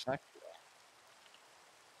am. Exactly.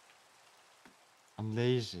 I'm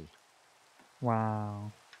lazy.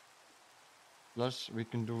 Wow. Plus, we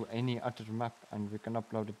can do any other map and we can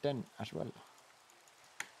upload it then as well.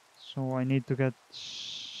 So I need to get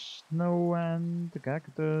snow and the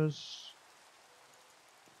cactus.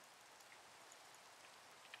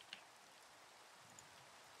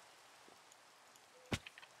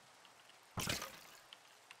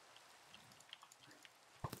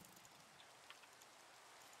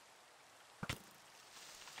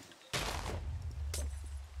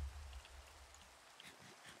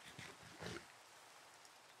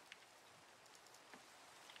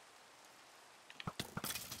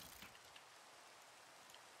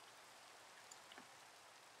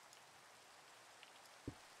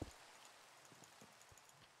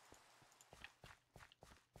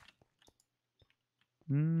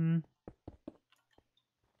 Hmm.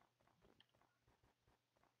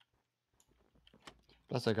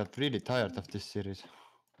 Plus I got really tired of this series.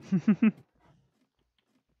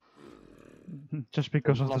 Just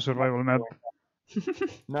because of the survival map.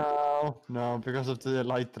 No, because of the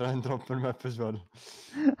light and dropper map as well.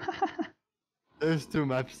 Those two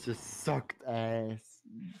maps just sucked ass.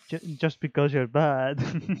 Just because you're bad.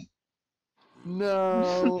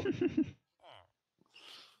 No.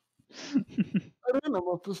 Arena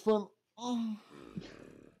map was fun.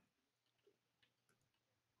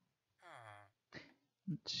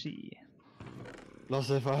 Let's see. Plus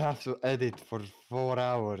if I have to edit for 4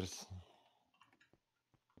 hours,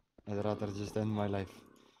 I'd rather just end my life.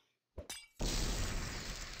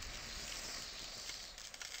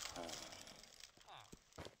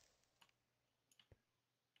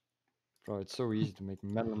 Bro, it's so easy to make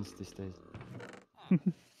melons these days.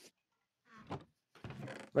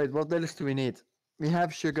 Wait, what else do we need? We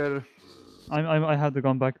have sugar. I had to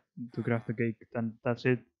come back to craft the cake, and that's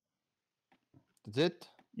it. That's it?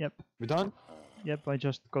 Yep. We done? Yep, I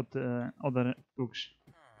just got other books.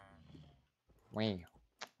 Wow.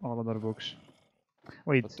 All other books.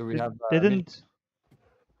 Wait, But do we have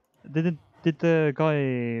did the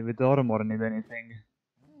guy with the armor need anything?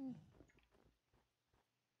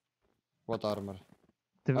 What armor?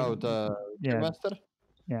 The, Oh, the yeah, master?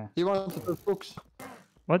 yeah. He wanted those books.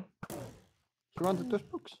 What? He wanted those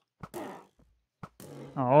books.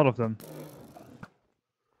 Oh, all of them.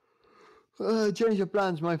 Change of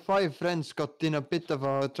plans. My 5 friends got in a bit of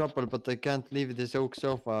a trouble, but I can't leave this oak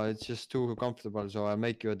sofa. It's just too comfortable, so I'll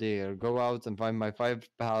make you a deal. Go out and find my 5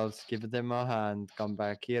 pals, give them a hand, come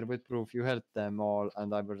back here with proof you helped them all,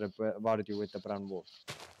 and I will reward you with the brown wolf.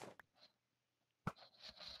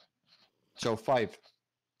 So 5.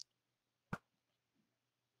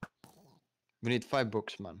 We need 5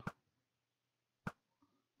 books, man.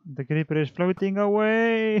 The creeper is floating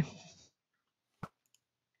away.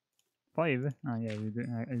 5? Ah, yeah,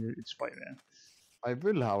 it's 5. Yeah. I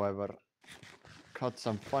will, however, cut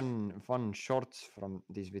some fun shorts from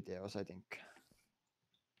these videos, I think.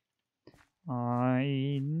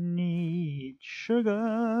 I need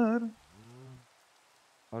sugar.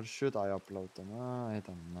 Or should I upload them? I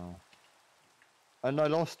don't know. And I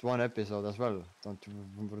lost 1 episode as well. Don't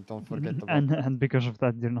forget about that. And because of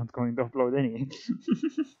that, you're not going to upload any.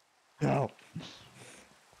 No.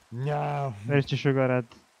 No. Where's the sugar at?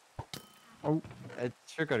 Oh,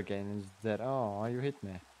 It's sugarcane is there. Oh, you hit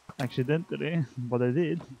me. accidentally, but I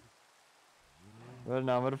did. Well,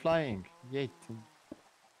 now we're flying. Yay.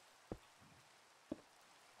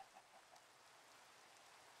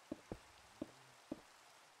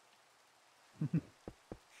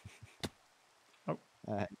 Oh.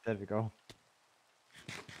 There we go.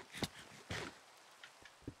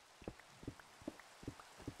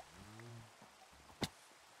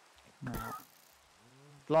 No.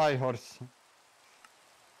 Fly, horse.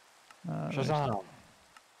 There's- Shazam.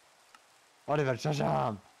 Oliver,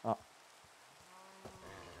 Shazam. Oh.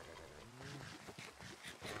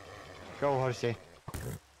 Go, horsey.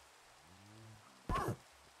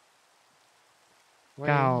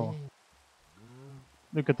 Cow.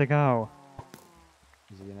 Look at the cow.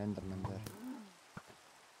 Is he an enderman there?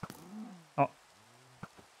 Oh.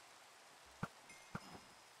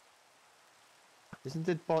 Isn't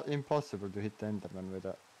it impossible to hit the enderman with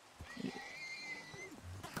a...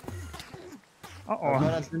 Uh-oh.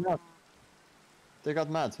 Apparently not. They got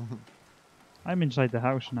mad. I'm inside the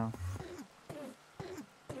house now.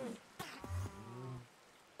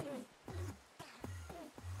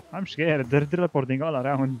 I'm scared. They're teleporting all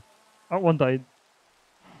around. Oh, one died.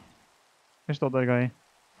 Where's the other guy?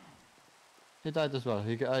 He died as well.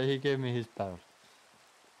 He gave me his power.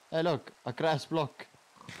 Hey, look, a grass block.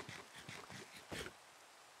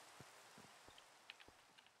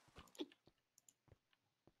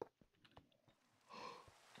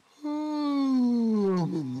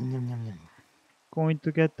 Going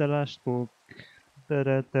to get the last book.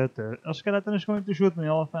 A skeleton is going to shoot me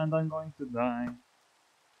off and I'm going to die.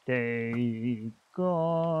 Take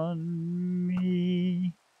on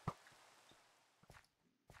me.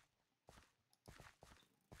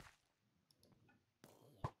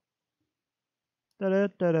 Da da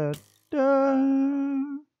da da da.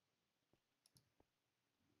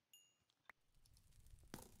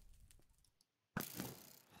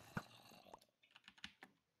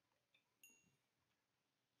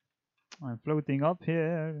 I'm floating up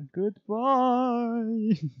here.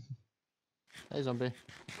 Goodbye. Hey, zombie.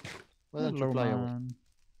 Why don't you Hello, fly away? man.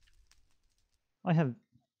 I have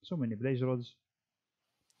so many blaze rods.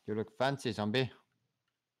 You look fancy, zombie.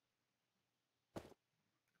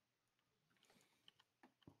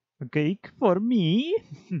 A cake for me.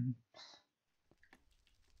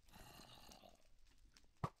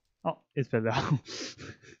 Oh, it fell down.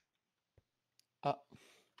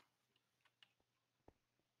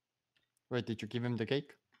 Wait, did you give him the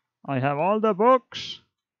cake? I have all the books.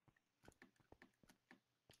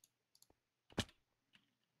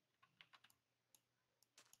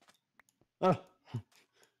 Ah!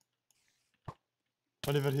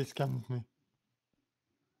 Oliver, he scammed me.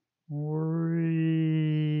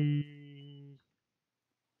 Whee.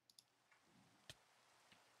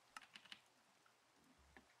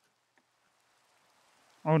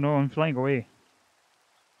 Oh no, I'm flying away.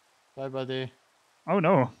 Bye, buddy. Oh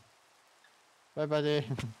no. Bye, buddy.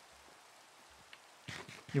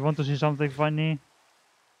 You want to see something funny?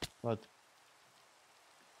 What?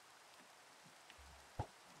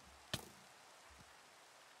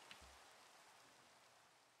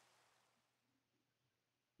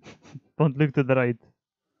 Don't look to the right.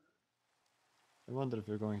 I wonder if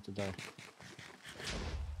you're going to die.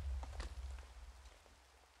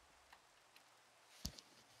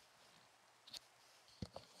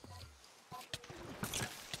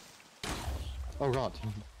 Oh god.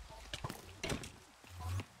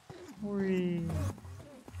 Whee.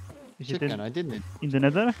 Is it Chicken, I didn't it. in the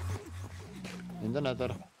nether? In the nether.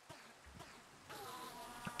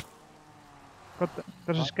 God,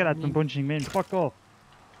 there's a skeleton punching me in. Fuck off.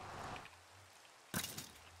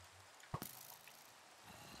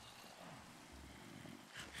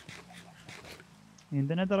 In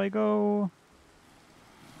the nether I go.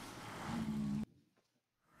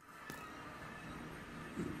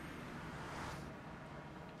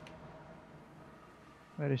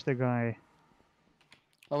 Where is the guy?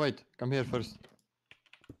 Oh wait, come here first.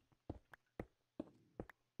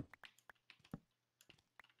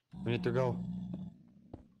 We need to go.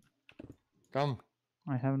 Come.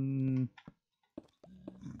 I haven't...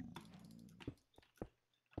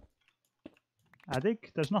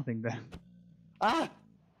 Attic? There's nothing there. Ah!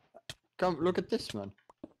 Come, look at this, man.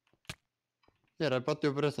 Here, I bought you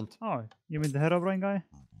a present. Oh, you mean the Herobrine guy?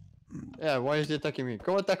 Yeah, why is he attacking me?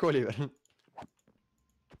 Go attack Oliver.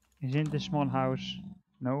 He's in the small house.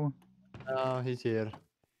 No? Oh, he's here.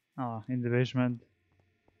 Ah, in the basement.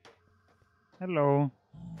 Hello.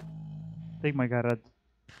 Take my carrot.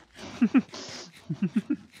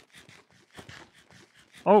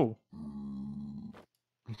 Oh!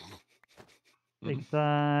 Take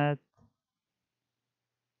that.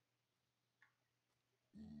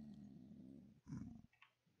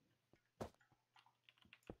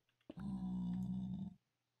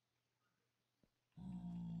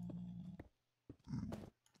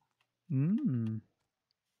 Mmm.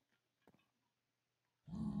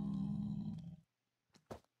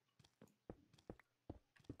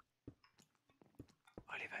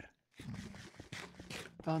 Oliver.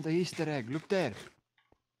 Found the Easter egg, look there.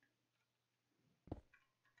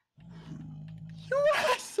 You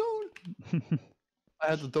asshole! I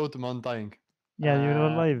had the totem undying. Yeah, you're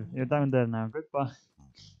alive. You're down there now. Goodbye.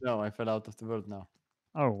 No, I fell out of the world now.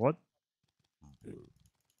 Oh, what?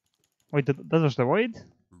 Wait, that was the void?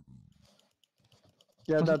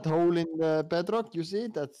 Yeah, that hole in the bedrock, you see?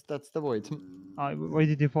 That's the void. Why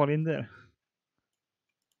did you fall in there?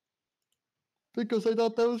 Because I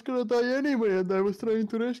thought I was gonna die anyway and I was trying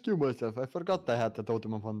to rescue myself. I forgot I had the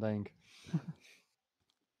totem of undying.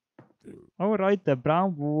 Oh, right, the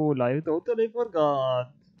brown wool. I totally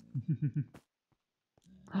forgot.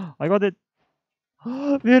 I got it.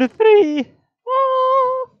 We're free.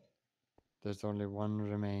 Oh! There's only one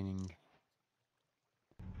remaining.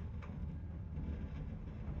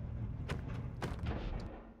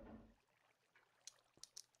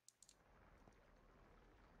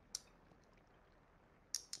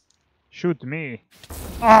 Shoot me.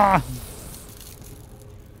 Ah!